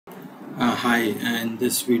Hi, in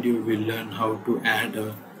this video we'll learn how to add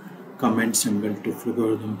a comment symbol to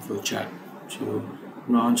Flowgorithm flowchart. So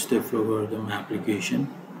launch the Flowgorithm application,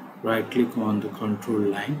 right click on the control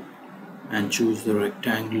line and choose the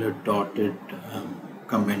rectangular dotted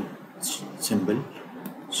comment symbol.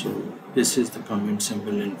 So this is the comment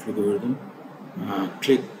symbol in Flowgorithm.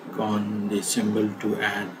 Click on the symbol to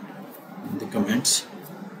add the comments.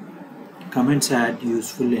 Comments add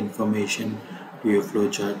useful information to your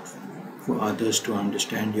flowchart for others to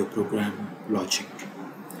understand your program logic.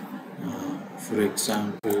 For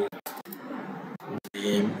example,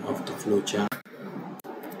 name of the flowchart,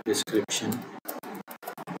 description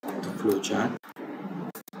of the flowchart,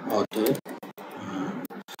 author,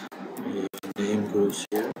 your name goes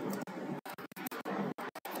here,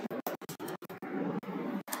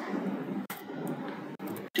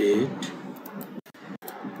 date,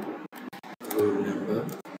 roll number,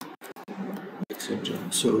 etc.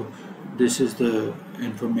 So this is the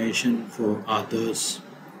information for others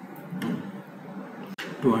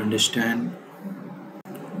to understand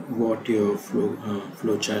what your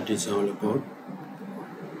flowchart is all about.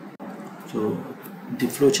 So the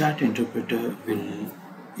flowchart interpreter will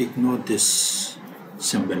ignore this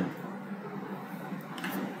symbol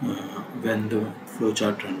when the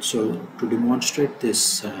flowchart runs. So to demonstrate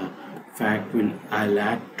this fact, I'll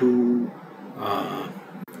add two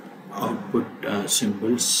output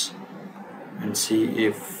symbols and see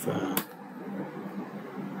if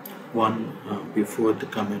one before the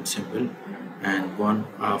comment symbol and one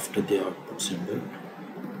after the output symbol.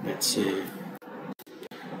 Let's say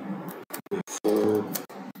before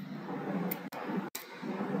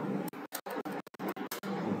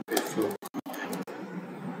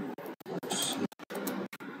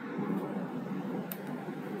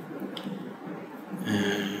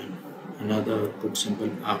and another output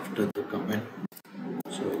symbol after the comment.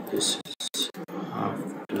 So this is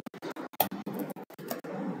after.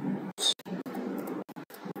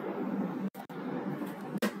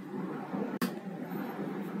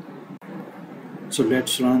 So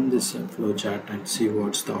let's run this flowchart and see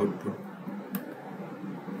what's the output.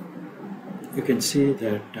 You can see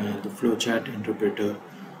that the flowchart interpreter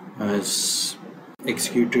has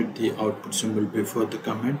executed the output symbol before the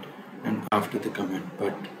comment and after the comment,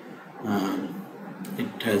 but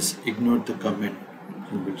it has ignored the comment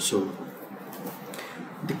symbol. So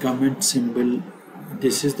the comment symbol,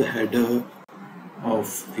 this is the header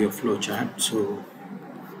of your flowchart. So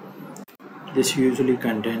this usually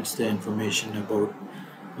contains the information about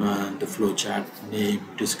the flowchart, name,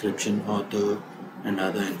 description, author, and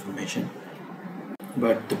other information.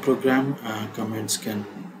 But the program comments can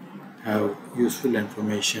have useful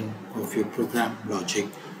information of your program logic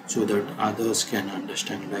so that others can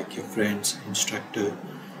understand, like your friends, instructor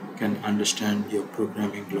can understand your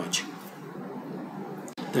programming logic.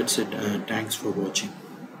 That's it. Thanks for watching.